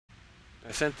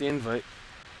I sent the invite.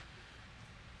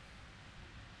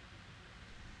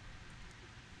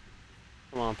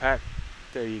 Come on, Pat.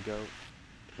 There you go.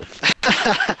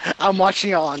 I'm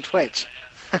watching y'all on Twitch.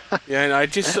 Yeah, and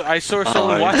I saw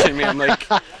someone watching me. I'm like,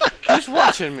 who's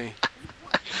watching me?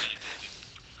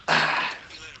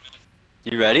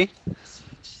 You ready?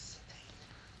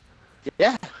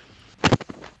 Yeah.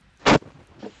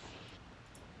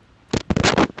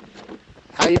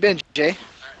 How you been, Jay?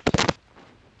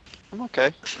 I'm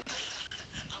okay.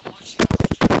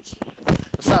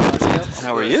 What's up, Leslie?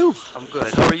 How are you? I'm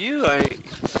good. How are you?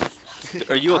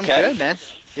 Are you okay? I'm good, man.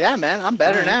 Yeah, man. I'm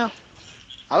better now.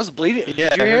 I was bleeding. Yeah,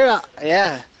 Did you hear?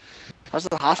 Yeah. I was in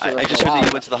the hospital. I for just a heard that while.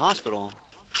 you went to the hospital.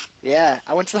 Yeah,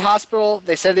 I went to the hospital.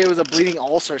 They said it was a bleeding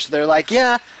ulcer, so they're like,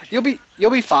 "Yeah, you'll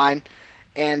be fine."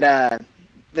 And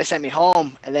they sent me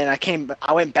home, and then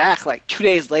I went back like 2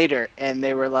 days later, and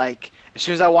they were like, as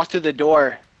soon as I walked through the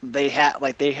door, they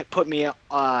put me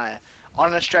on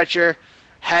a stretcher,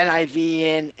 had an IV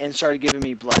in, and started giving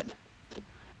me blood.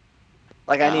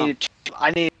 Like Wow.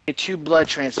 I needed 2 blood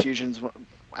transfusions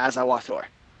as I walked through.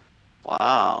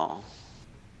 Wow.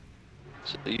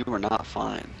 So you were not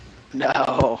fine.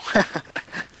 No.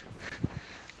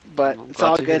 But I'm it's glad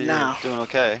all to hear good you're now. Doing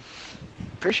okay.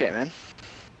 Appreciate it, man.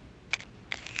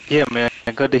 Yeah, man.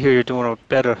 Good to hear you're doing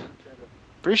better.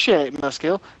 Appreciate it,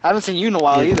 Muskill. I haven't seen you in a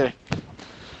while Yeah. either.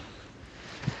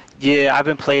 Yeah, I've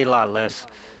been playing a lot less.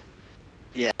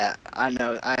 Yeah, I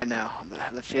know.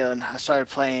 The feeling. I started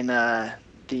playing the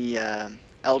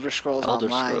Elder Scrolls Elder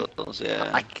Online. Scrolls,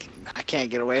 yeah. I can't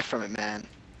get away from it, man.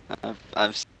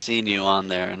 I've seen you on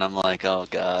there, and I'm like, oh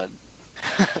god.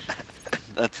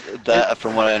 That.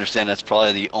 From what I understand, that's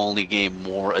probably the only game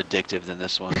more addictive than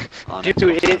this one. On Dude,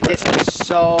 Xbox. it's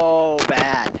so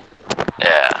bad.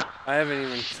 Yeah. I haven't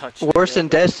even touched it Worse yet. than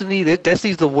Destiny?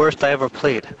 Destiny's the worst I ever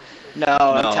played. No, No,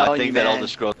 I'm I telling think you, that man.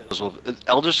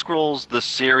 Elder Scrolls, the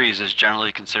series, is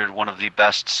generally considered one of the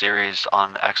best series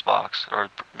on Xbox, or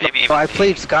maybe even. So I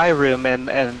played Skyrim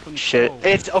and shit.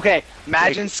 It's okay.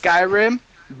 Imagine Skyrim,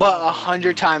 but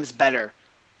 100 times better.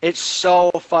 It's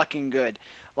so fucking good.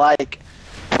 Like,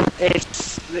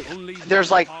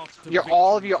 there's like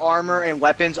all of your armor and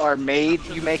weapons are made.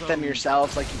 You make them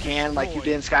yourselves, like you can, like you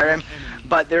did in Skyrim.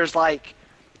 But there's like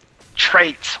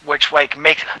traits which like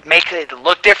make it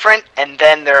look different, and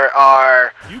then there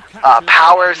are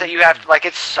powers that you have to, like,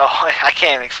 it's so I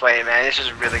can't even explain it, man. It's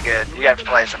just really good. You have to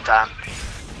play it sometime.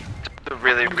 It's a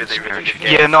really good game.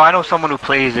 Yeah, no, I know someone who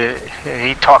plays it.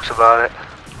 He talks about it.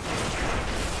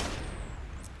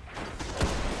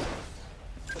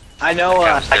 I know.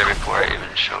 I was there before I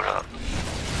even showed up.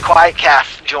 Quiet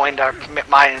Calf joined our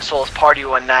Mine and Souls party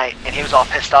one night, and he was all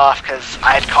pissed off because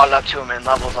I had caught up to him in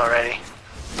levels already.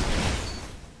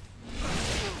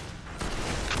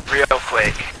 Real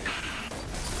quick.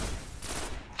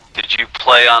 Did you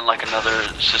play on like another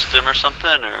system or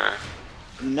something, or?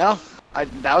 No,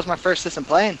 that was my first system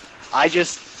playing.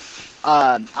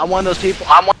 I'm one of those people.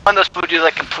 I'm one of those people who do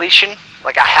like completion.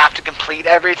 Like I have to complete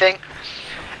everything,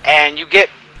 and you get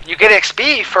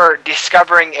XP for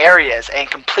discovering areas and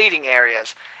completing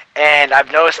areas. And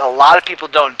I've noticed a lot of people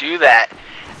don't do that.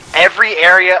 Every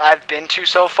area I've been to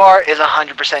so far is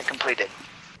 100% completed.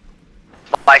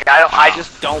 Like I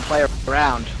just don't play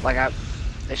around. Like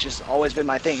it's just always been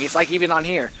my thing. It's like even on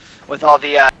here with all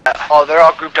the they're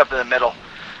all grouped up in the middle.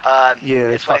 Yeah,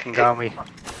 it's it fucking got me.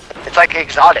 It's like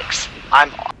exotics. I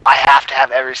have to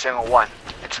have every single one.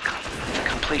 It's a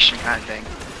completion kind of thing.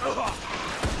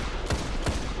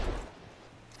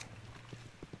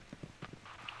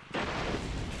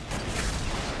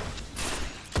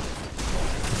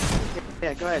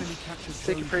 Yeah, go ahead.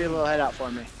 Stick your pretty little head out for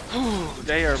me.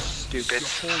 They are Stupid.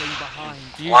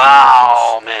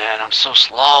 Wow, man, I'm so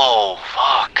slow.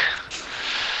 Fuck.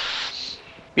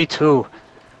 Me too.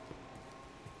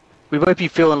 We might be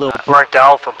feeling a little burnt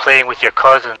out from playing with your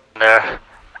cousin there.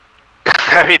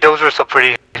 I mean, those were some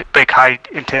pretty big, high,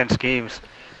 intense games.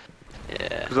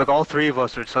 Yeah. Cause like all three of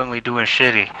us are suddenly doing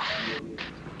shitty.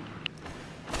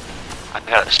 I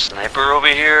got a sniper over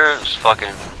here who's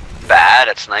fucking bad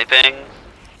at sniping.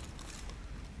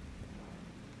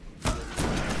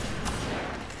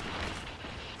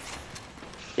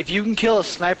 If you can kill a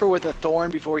sniper with a thorn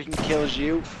before he can kill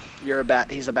you,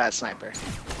 he's a bad sniper.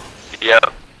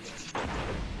 Yep.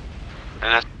 And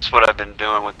that's what I've been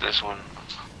doing with this one.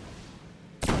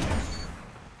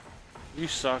 You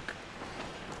suck.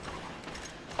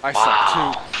 I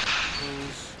Wow. suck too.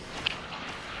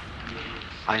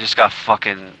 I just got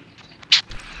fucking...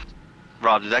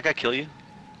 Rob, did that guy kill you?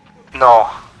 No.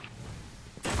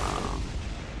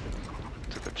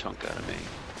 Took a chunk out of me.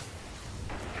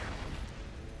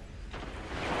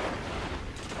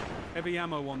 Heavy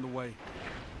ammo on the way.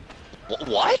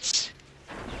 What?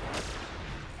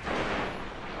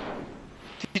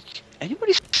 Did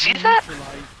anybody see that?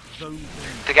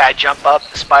 The guy jump up,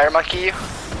 the spider monkey you?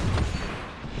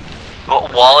 Well,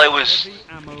 Heavy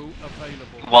ammo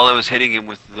available. while I was hitting him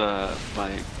with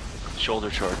my shoulder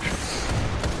charge.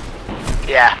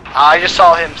 Yeah, I just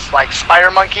saw him like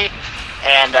spider monkey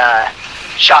and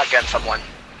shotgun someone.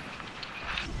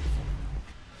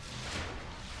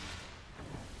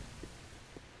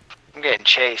 I'm getting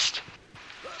chased.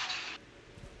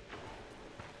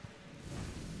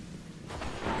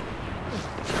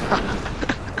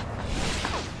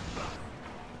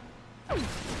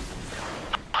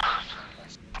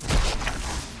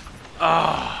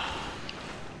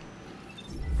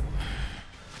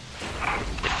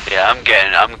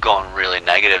 Yeah, I'm going really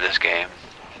negative this game.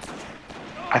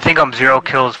 I think I'm 0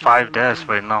 kills, 5 deaths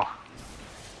right now.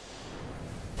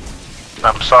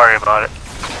 I'm sorry about it.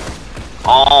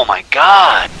 Oh my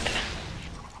god!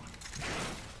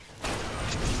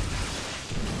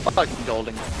 Fucking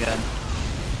golden gun.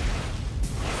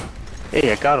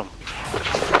 Hey, I got him.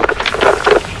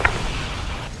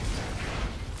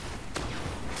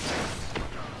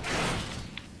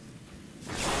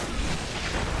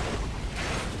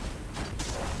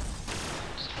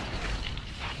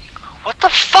 What the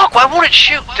fuck? Why won't it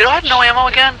shoot? Did I have no ammo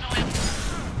again?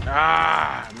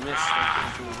 Ah, I missed it.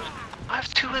 I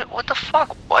have 2. What the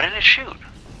fuck? Why didn't it shoot?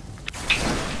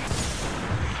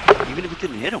 Even if it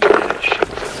didn't hit him, why didn't it shoot?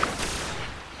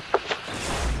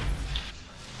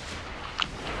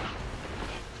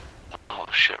 Oh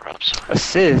shit, Rubs.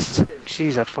 Assist?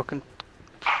 Jeez, that fucking...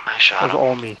 I shot That was him.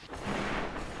 all me.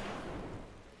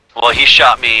 Well, he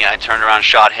shot me, I turned around,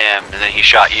 shot him, and then he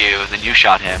shot you, and then you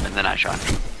shot him, and then I shot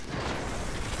him.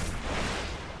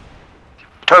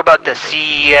 Talk about the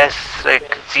CES,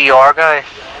 like, ZR guy.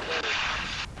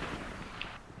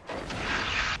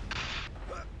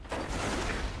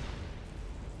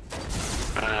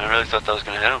 I really thought that was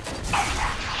gonna hit him.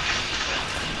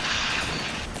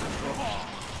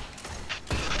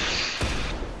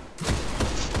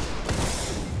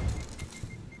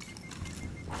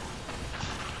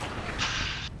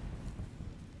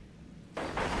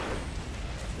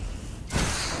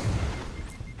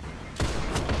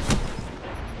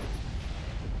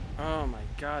 Oh my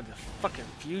god, the fucking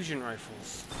fusion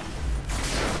rifles.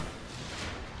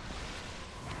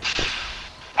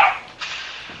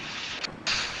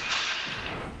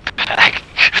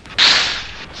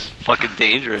 It's fucking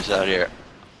dangerous out here.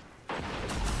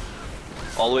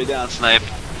 All the way down snipe,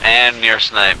 and near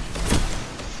snipe.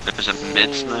 There's a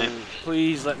mid snipe.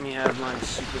 Please let me have my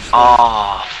super snipe.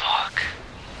 Oh, fuck.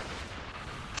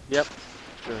 Yep.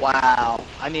 Good. Wow,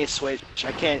 I need to switch.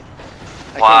 I can't.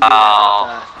 I Wow. can't do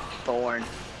that with, Thorn.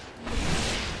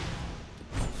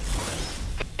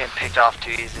 Getting picked off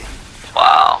too easy.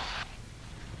 Wow.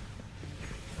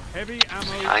 Heavy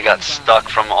ammo. I got inbound. stuck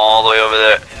from all the way over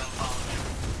there.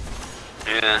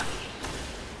 Yeah.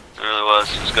 It really was.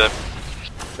 It was good.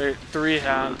 There, 3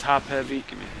 on top heavy.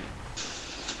 Give me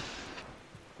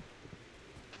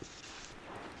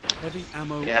Heavy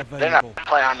ammo Yeah, they're not available.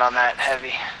 playing on that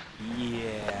heavy.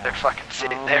 Yeah. They're fucking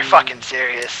they're fucking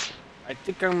serious. I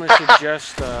think I'm gonna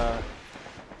suggest a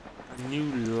new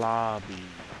lobby.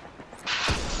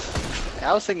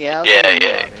 I was thinking, yeah.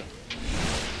 Yeah.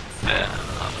 Yeah.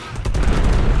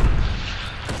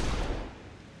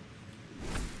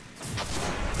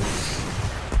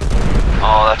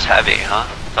 Oh, that's heavy, huh?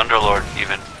 Thunderlord,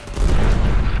 even.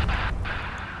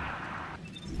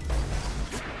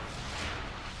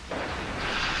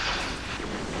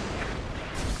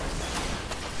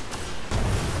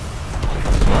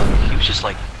 He was just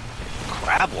like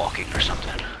crab walking or something.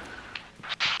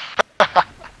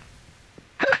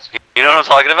 You know what I'm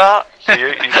talking about?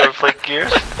 You ever play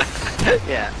Gears?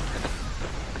 Yeah.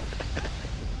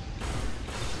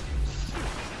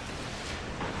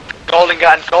 Golden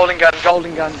gun, golden gun,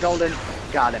 golden gun, golden.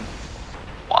 Got him.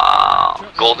 Wow.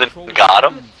 Golden got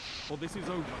him? Well, this is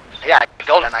over. Yeah,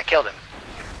 golden. I killed him.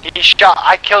 He shot.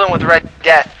 I killed him with Red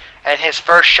Death, and his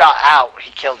first shot out,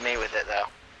 he killed me with it though.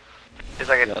 It's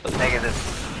like a negative.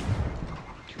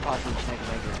 Positive,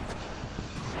 negative.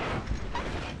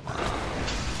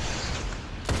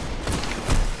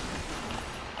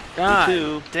 God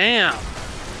too. damn.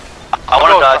 I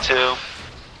want to die too.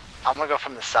 I'm gonna go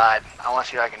from the side. I want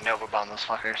to see if I can Nova bomb those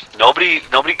fuckers. Nobody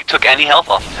took any health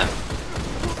off of him.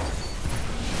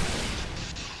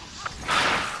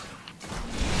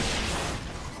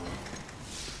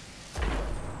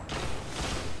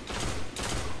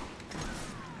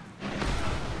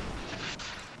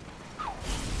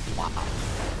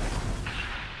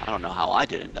 I don't know how I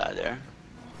didn't die there.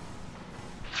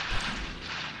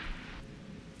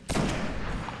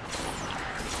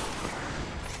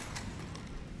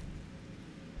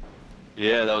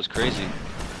 Yeah, that was crazy.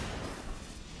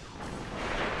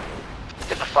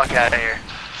 Get the fuck out of here.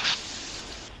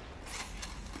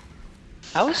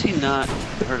 How is he not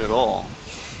hurt at all?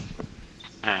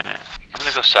 I'm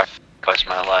gonna go sacrifice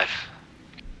my life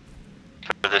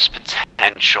for this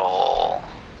potential.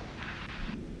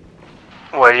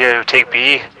 Well, yeah, take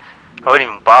B. I wouldn't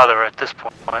even bother at this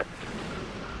point.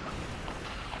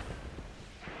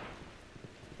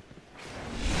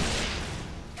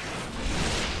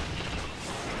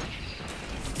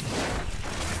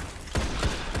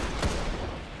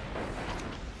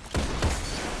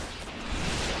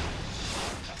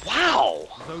 Wow!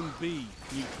 Zone B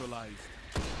neutralized.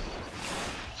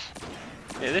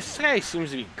 Yeah, this guy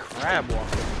seems to be crab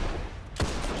walking.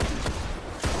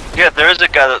 Yeah, there is a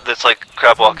guy that's like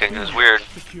crab walking. It's weird.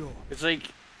 Secure. It's like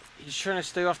he's trying to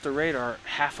stay off the radar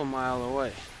half a mile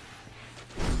away.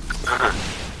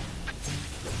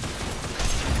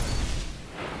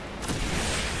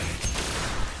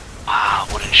 Wow,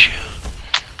 wouldn't shoot.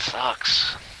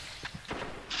 Sucks.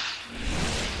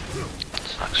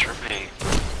 Sucks for me.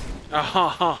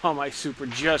 Oh, my super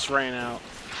just ran out.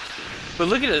 But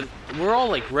look at it. We're all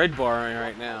like red barring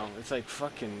right now. It's like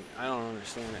fucking. I don't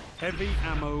understand it. Heavy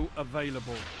ammo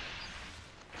available.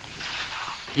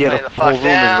 Yeah, Lay the the whole fuck room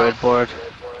down. is red board.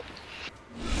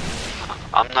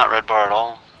 I'm not red bar at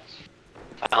all.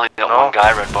 I only got No? one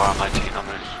guy red bar on my team. On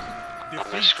my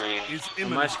Defeat screen. is On my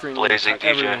imminent. screen, Blazing DJ.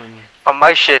 everyone. On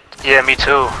my shit, yeah, me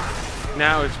too.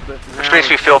 Now it's. But Which makes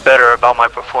me feel better about my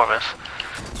performance.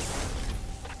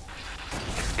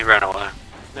 He ran away.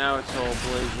 Now it's all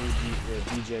blazing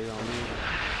DJ on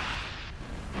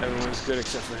me. Everyone's good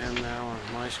except for him now on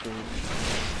my screen.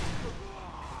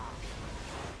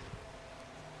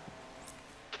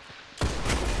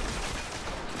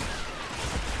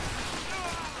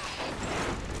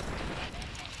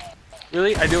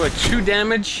 Really? I do a 2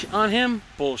 damage on him?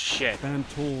 Bullshit. Stand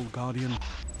tall, Guardian.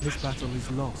 This battle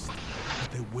is lost,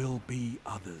 but there will be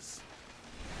others.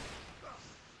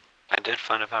 I did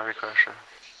find a Boundary Crusher.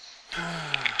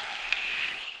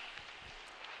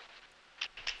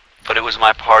 But it was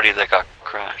my party that got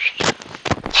crashed.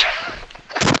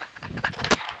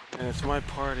 And it's my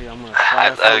party. I'm gonna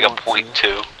try if I got want point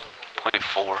to. 2, point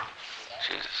 4.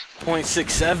 Jesus.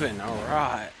 0.67.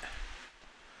 Alright.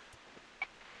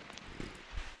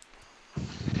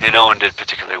 And no one did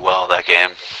particularly well that game.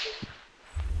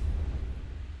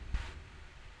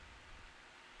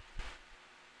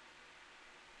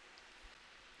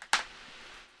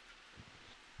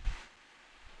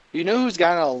 You know who's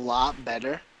gotten a lot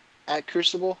better at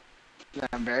Crucible? And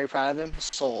I'm very proud of him.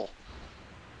 Soul.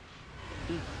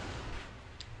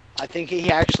 I think he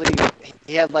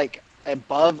had like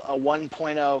above a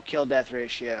 1.0 kill death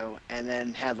ratio, and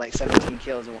then had like 17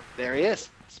 kills. There he is.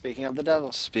 Speaking of the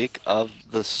devil. Speak of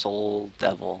the Soul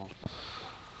Devil.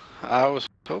 I was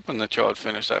hoping that y'all would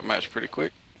finish that match pretty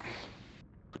quick.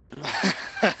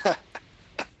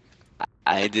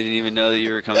 I didn't even know that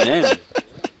you were coming in.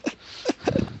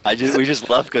 We just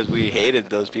left because we hated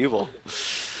those people.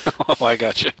 Oh, I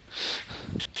got you.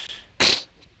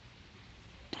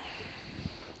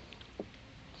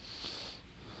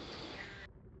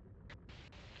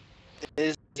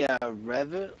 Is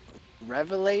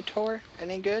Revelator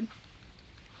any good?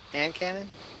 Hand cannon?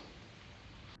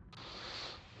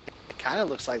 It kind of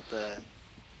looks like the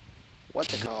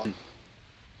what's it called?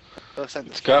 It looks like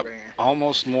the It's got Spearbringer.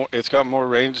 almost more. It's got more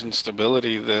range and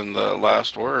stability than the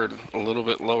last word. A little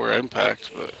bit lower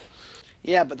impact, but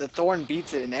Yeah, but the Thorn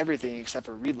beats it in everything except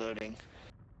for reloading.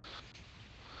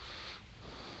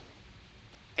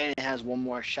 And it has one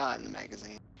more shot in the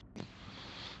magazine.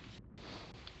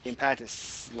 The impact is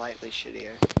slightly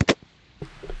shittier.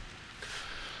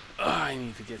 I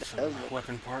need to get some Does it?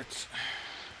 weapon parts.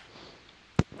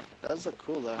 It does look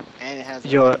cool though, and it has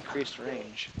Yo, increased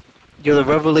range. Yo, the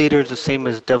Revelator is the same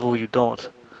as Devil You Don't.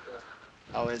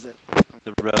 Oh, is it?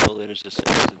 The Revelators just said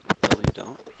the devil you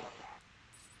don't.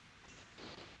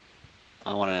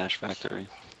 I want an Ash Factory.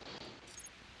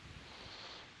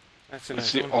 That's a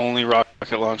it's nice the one. only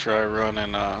rocket launcher I run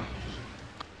in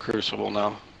Crucible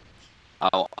now. I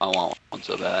want one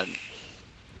so bad.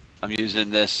 I'm using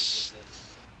this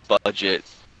budget.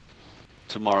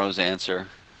 Tomorrow's answer.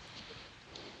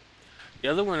 The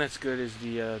other one that's good is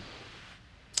the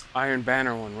Iron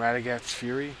Banner one, Radagat's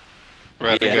Fury.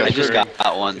 Right, Yeah, I just got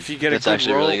that one. If you get a That's good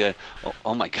actually roll- really good.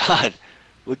 Oh my god.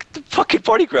 Look at the fucking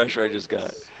party crasher I just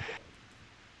got.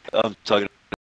 I'm talking